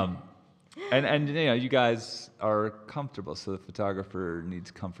 And you guys are comfortable, so the photographer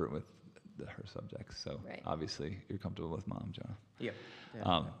needs comfort with her subjects. So Right. obviously you're comfortable with Mom, Jonah. Yeah.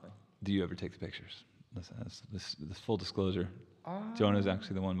 Um, Definitely. Do you ever take the pictures? Listen, this full disclosure. Jonah's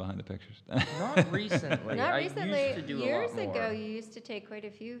actually the one behind the pictures. Not recently. Not I recently. used to do Years a lot more. ago, you used to take quite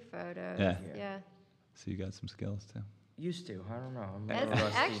a few photos. Yeah. Yeah. So you got some skills too. Used to. I don't know. I'm a Es- little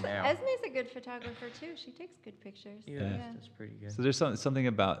rusty actually, now. Esme's a good photographer too. She takes good pictures. Yeah, Yeah. that's pretty good. So there's something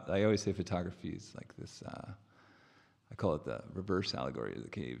about, I always say photography is like this, I call it the reverse allegory of the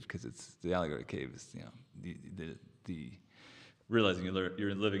cave, because it's the allegory of the cave is, the realizing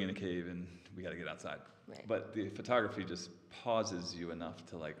you're living in a cave and we got to get outside. Right. But the photography just pauses you enough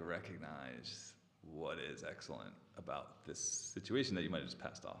to like recognize what is excellent about this situation that you might have just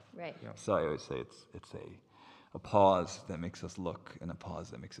passed off. Right. Yeah. So I always say it's a pause that makes us look, and a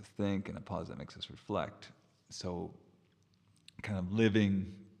pause that makes us think, and a pause that makes us reflect. So kind of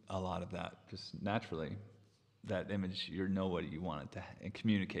living a lot of that just naturally, that image, you know what you want it to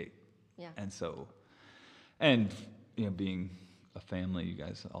communicate. Yeah. And so, and being a family, you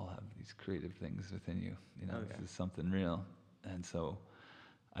guys all have these creative things within you. Okay. This is something real. And so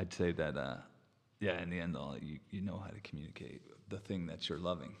I'd say that, in the end, all you know how to communicate the thing that you're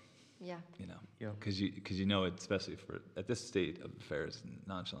loving. Yeah. Yeah. Because you know it, especially for at this state of affairs,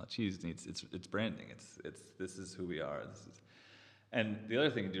 Nonchalant Cheese needs it's branding. It's this is who we are. And the other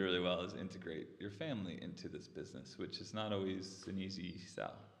thing you do really well is integrate your family into this business, which is not always an easy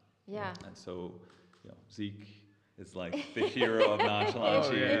sell. Yeah. And so, Zeke is like the hero of Nonchalant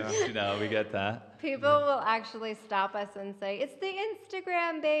Oh, Cheese. yeah. We get that. People will actually stop us and say, "It's the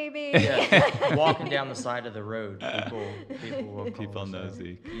Instagram baby." Yeah. Walking down the side of the road, people will call People us know that.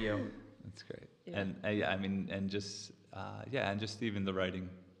 Zeke. Yeah. That's great. Yeah. And and just even the writing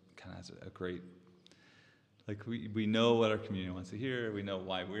kind of has a great, like we know what our community wants to hear. We know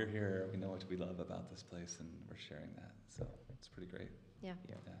why we're here. We know what we love about this place, and we're sharing that. So it's pretty great. Yeah.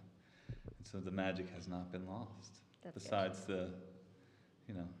 Yeah. Yeah. And so the magic has not been lost. That's good. Besides the,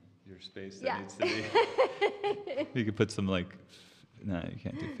 your space that Yeah. needs to be. You could put some no, you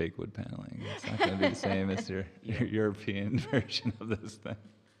can't do fake wood paneling. It's not going to be the same as your European version of this thing.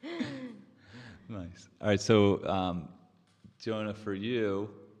 Nice. All right, so Jonah, for you,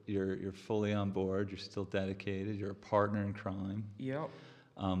 you're fully on board. You're still dedicated. You're a partner in crime. Yep.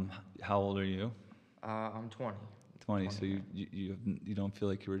 How old are you? I'm 20. 20. So 20, you don't feel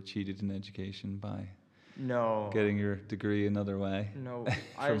like you were cheated in education by No. getting your degree another way? No.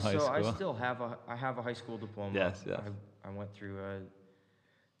 from high school? I still have a high school diploma. Yes, yes. I went through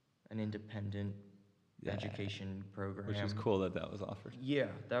an independent Yeah. education program. Which is cool that was offered. Yeah,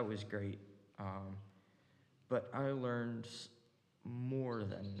 that was great. But I learned more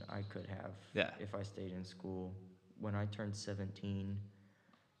than I could have if I stayed in school. When I turned 17,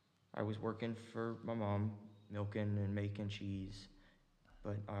 I was working for my mom, milking and making cheese.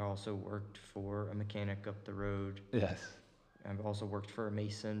 But I also worked for a mechanic up the road. Yes. I've also worked for a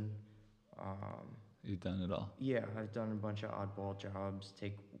mason. You've done it all. Yeah, I've done a bunch of oddball jobs,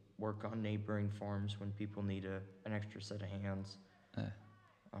 work on neighboring farms when people need an extra set of hands. Yeah.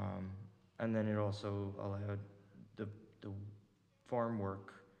 And then it also allowed the farm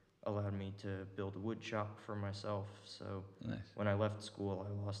work allowed me to build a wood shop for myself. So Nice. when I left school,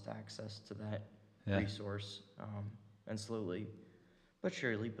 I lost access to that resource, and slowly but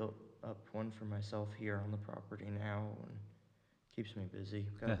surely built up one for myself here on the property now, and keeps me busy.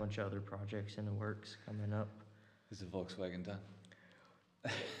 Got a bunch of other projects in the works coming up. Is the Volkswagen done?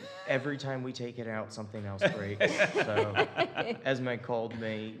 Every time we take it out, something else breaks. So Esme called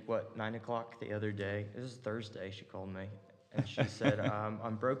me, 9 o'clock the other day. This is Thursday, she called me. And she said,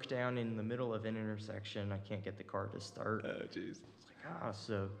 I'm broke down in the middle of an intersection. I can't get the car to start. Oh, jeez. It's like,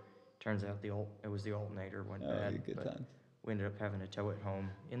 so turns out it was the alternator went bad. Good times. We ended up having to tow it home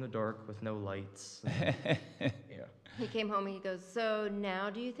in the dark with no lights. Yeah. He came home and he goes, so now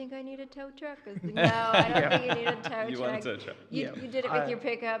do you think I need a tow truck? I was like, no, I don't think you need a tow truck. You want a tow truck? You did it with your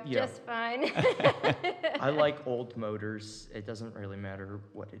pickup just fine. I like old motors. It doesn't really matter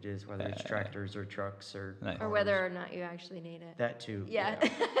what it is, whether it's tractors or trucks or Nice. Or whether or not you actually need it. that too. Yeah.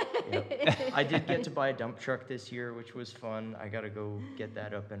 Yep. I did get to buy a dump truck this year, which was fun. I got to go get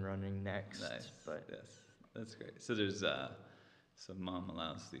that up and running next. Nice. But Yes, that's great. So there's so mom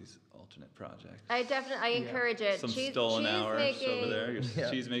allows these alternate projects. I encourage it. Some Cheese stolen hours making, over there. Your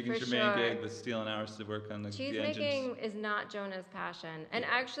cheese making's For your main sure. gig, but stealing hours to work on the Cheese engines. making is not Jonah's passion. And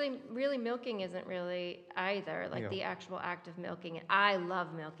actually, really, milking isn't really either, like the actual act of milking. I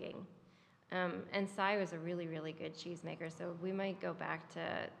love milking. And Cy was a really, really good cheesemaker, so we might go back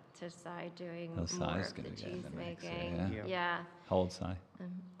to Cy doing more Cy's of gonna the get in cheese the mix there, making. yeah. Yeah. How old Cy?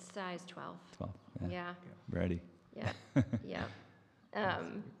 Cy's 12. 12. Yeah. Ready. Yeah. Yeah.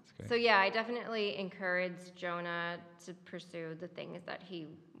 That's great. So yeah, I definitely encourage Jonah to pursue the things that he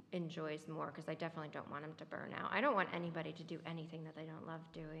enjoys more, because I definitely don't want him to burn out. I don't want anybody to do anything that they don't love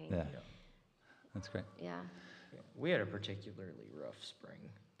doing. Yeah. That's great. Yeah. we had a particularly rough spring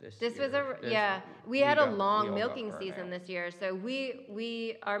this This year. was we had a long milking season this year. So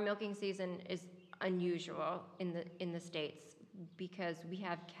our milking season is unusual in the States, because we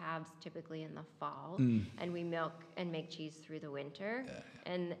have calves typically in the fall, and we milk and make cheese through the winter,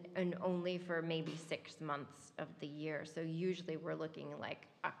 and only for maybe 6 months of the year. So usually we're looking like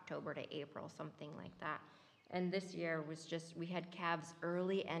October to April, something like that. And this year was just, we had calves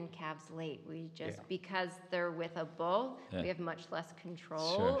early and calves late. Because they're with a bull, we have much less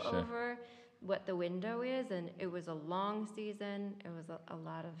control Sure. over what the window is, and it was a long season. It was a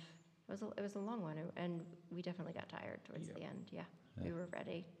lot of. It was a long one, and we definitely got tired towards the end. Yeah, we were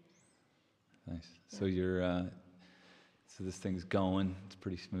ready. Nice. So you're, so this thing's going. It's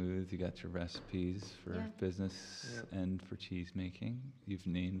pretty smooth. You got your recipes for business and for cheese making. You've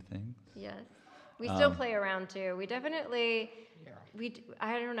named things. Yes, we still play around too. We definitely,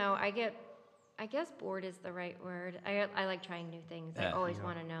 I don't know. I guess bored is the right word. I like trying new things. I always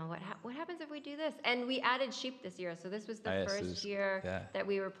want to know what happens if we do this. And we added sheep this year, so this was the first year that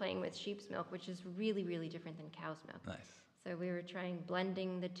we were playing with sheep's milk, which is really, really different than cow's milk. Nice. So we were trying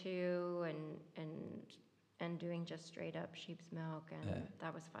blending the two and doing just straight up sheep's milk, and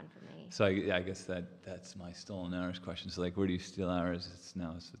that was fun for me. So I guess that's my stolen hours question. So like, where do you steal hours? It's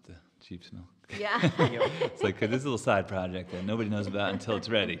with the sheep's milk. Yeah. It's like, 'cause this is a little side project that nobody knows about until it's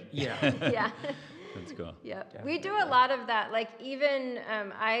ready. Yeah. Yeah. That's cool. Yeah. We do a lot of that. Like even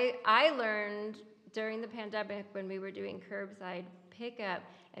I learned during the pandemic when we were doing curbside pickup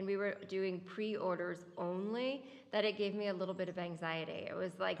and we were doing pre-orders only, that it gave me a little bit of anxiety. It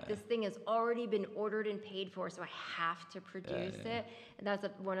was like, this thing has already been ordered and paid for, so I have to produce it. And that's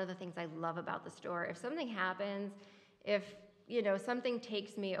one of the things I love about the store. If something happens, if something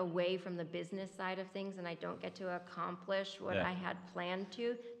takes me away from the business side of things and I don't get to accomplish what I had planned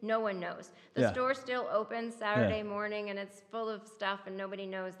to, no one knows. The store still opens Saturday morning and it's full of stuff and nobody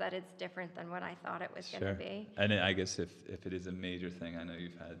knows that it's different than what I thought it was going to be. And I guess if it is a major thing, I know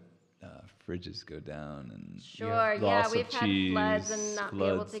you've had fridges go down and we've had floods and not be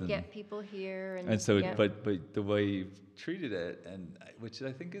able to get people here. And so, but the way you've treated it, and which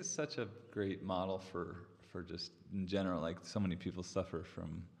I think is such a great model for just in general, like so many people suffer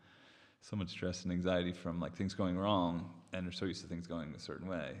from so much stress and anxiety from like things going wrong, and they're so used to things going a certain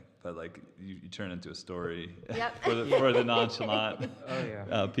way. But like you turn into a story for the nonchalant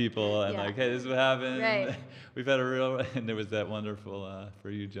people, and like, hey, this is what happened. Right. We've had and there was that wonderful for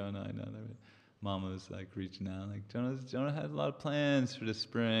you, Jonah. I know that Mama was like reaching out, like Jonah had a lot of plans for the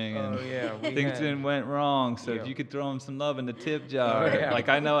spring, and things went wrong. So if you could throw him some love in the tip jar, like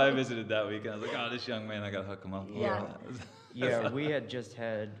I know I visited that week, and I was like, oh, this young man, I gotta hook him up. We had just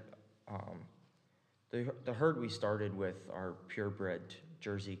had the herd we started with are purebred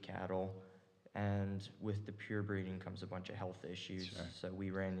Jersey cattle, and with the pure breeding comes a bunch of health issues. So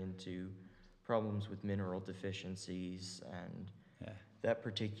we ran into problems with mineral deficiencies and that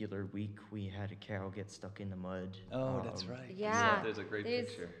particular week, we had a cow get stuck in the mud. Oh, that's right. Yeah. There's a great These-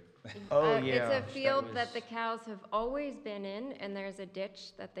 picture. Oh, It's yeah, a that field that was- the cows have always been in, and there's a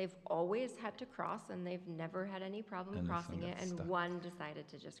ditch that they've always had to cross, and they've never had any problem And this one crossing it. got And stuck. one decided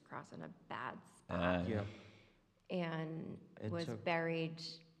to just cross in a bad spot Yeah, and It was took buried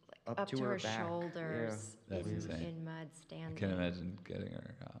like, up to her back. shoulders That's insane. in mud I standing. can't imagine getting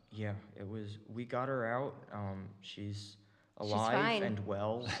her out. Yeah, it was. We got her out. She's She's alive fine. and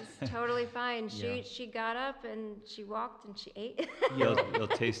well. She's totally fine. Yeah. She got up and she walked and she ate. You'll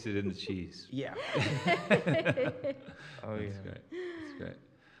taste it in the cheese. Yeah. Oh That's yeah. great. That's great.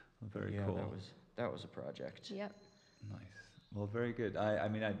 Well, very Yeah, cool. that was a project. Yep. Nice. Well, very good. I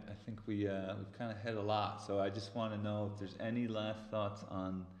mean, I think we've kind of hit a lot. So I just want to know if there's any last thoughts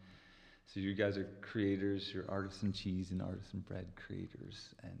on. So you guys are creators, you're artisan cheese and artisan bread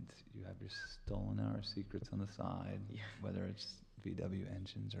creators, and you have your stolen hour secrets on the side, Yeah. whether it's VW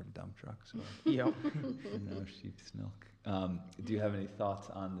engines or dump trucks or Yep. sheep's milk. Do you have any thoughts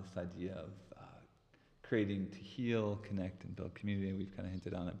on this idea of creating to heal, connect, and build community? We've kind of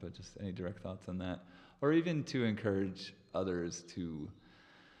hinted on it, but just any direct thoughts on that, or even to encourage others to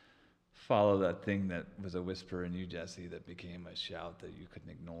follow that thing that was a whisper in you, Jesse, that became a shout that you couldn't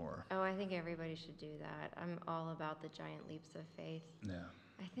ignore. Oh, I think everybody should do that. I'm all about the giant leaps of faith. Yeah.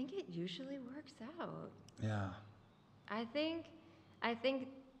 I think it usually works out. Yeah. I think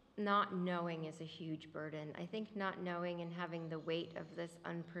not knowing is a huge burden. I think not knowing and having the weight of this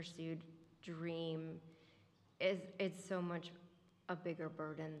unpursued dream is so much a bigger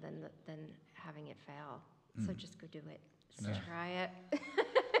burden than having it fail. So just go do it. Just Yeah. try it.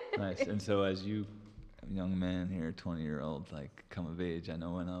 Nice. And so as you, young man here, 20-year-old, like come of age, I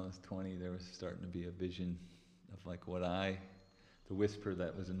know when I was 20, there was starting to be a vision of like the whisper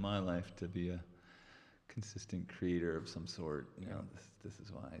that was in my life to be a consistent creator of some sort. You know, this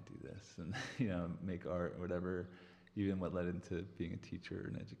is why I do this, and make art or whatever. Even what led into being a teacher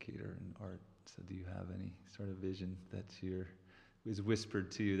and educator in art. So do you have any sort of vision that was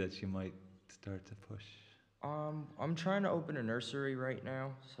whispered to you that you might start to push? I'm trying to open a nursery right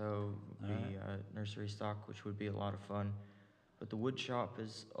now, so Alright. nursery stock, which would be a lot of fun. But the wood shop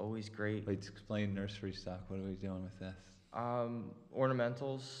is always great. Wait, explain nursery stock. What are we doing with this?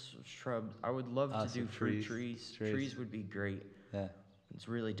 Ornamentals, shrubs. I would love to so do fruit trees. trees. Trees would be great. Yeah. It's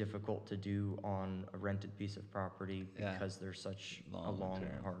really difficult to do on a rented piece of property Yeah. because there's such a Long long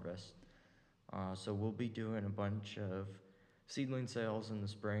term. harvest. So we'll be doing a bunch of seedling sales in the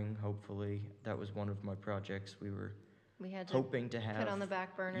spring, hopefully. That was one of my projects we were We had to hoping to have. put on the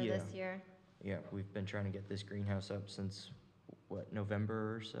back burner yeah. this year. Yeah, we've been trying to get this greenhouse up since,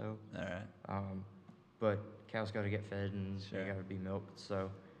 November or so. All right. But cows got to get fed and Sure. they got to be milked, so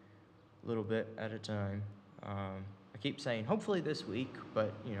a little bit at a time. I keep saying hopefully this week,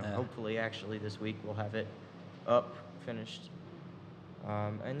 but hopefully actually this week we'll have it up, finished.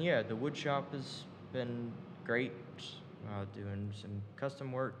 And yeah, the wood shop has been great, doing some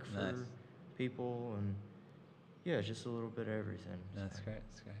custom work for Nice. people, and yeah, just a little bit of everything. That's so. great.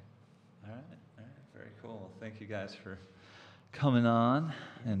 That's great. All right. Very cool. Well, thank you guys for coming on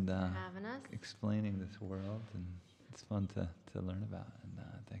and Having us. explaining this world, and it's fun to learn about. And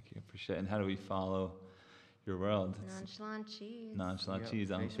thank you. Appreciate it. And how do we follow your world? It's Nonchalant cheese. Nonchalant Yep,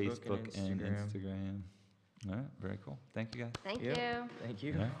 Cheese on Facebook Facebook and and Instagram. Instagram. All right. Very cool. Thank you guys. Thank Yep. you. Thank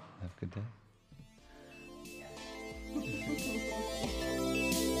you. All right. Have a good day.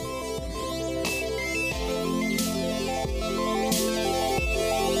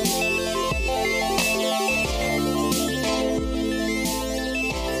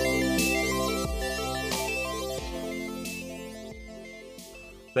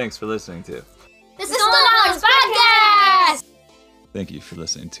 Thanks for listening to. This is Stolen Podcast! Thank you for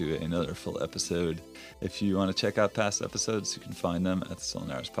listening to another full episode. If you want to check out past episodes, you can find them at the Stolen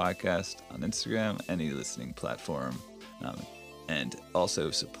Hours Podcast on Instagram, any listening platform. And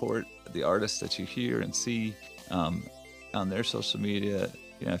also support the artists that you hear and see on their social media.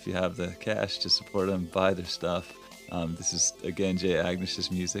 If you have the cash to support them, buy their stuff. This is, again, Jay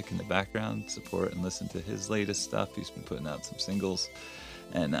Agnish's music in the background. Support and listen to his latest stuff. He's been putting out some singles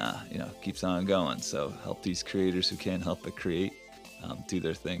and, keeps on going. So help these creators who can't help but create do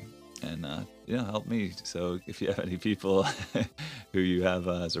their thing. And, help me. So if you have any people who you have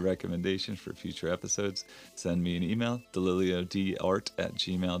as a recommendation for future episodes, send me an email,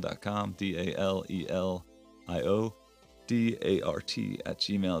 deliliodart@gmail.com,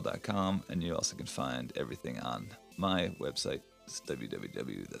 DALELIODART@gmail.com. And you also can find everything on my website. It's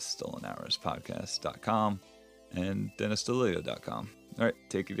www.thestolenhourspodcast.com and DennisDelilio.com. All right,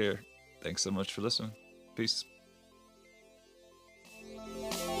 take it there. Thanks so much for listening. Peace.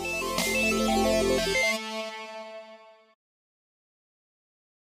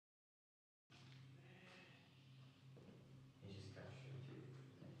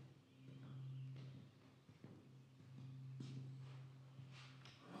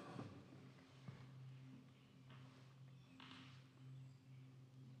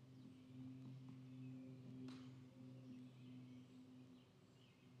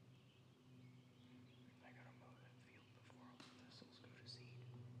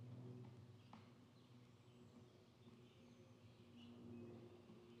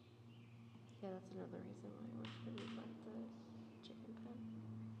 Yeah, that's another reason why I wish that we bought the chicken pen.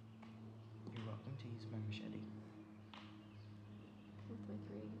 You're welcome to use my machete. With my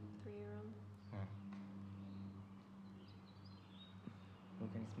three-year-old. Huh.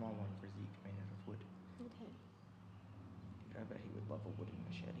 We'll get a small one for Zeke made out of wood. Okay. I bet he would love a wooden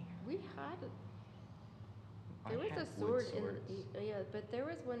machete. We had. I There was had a sword wood swords yeah, but there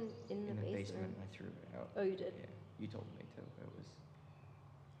was one in the basement. I threw it out. Oh, you did? Yeah, you told me to.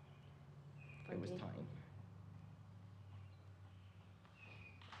 It was Funky. time.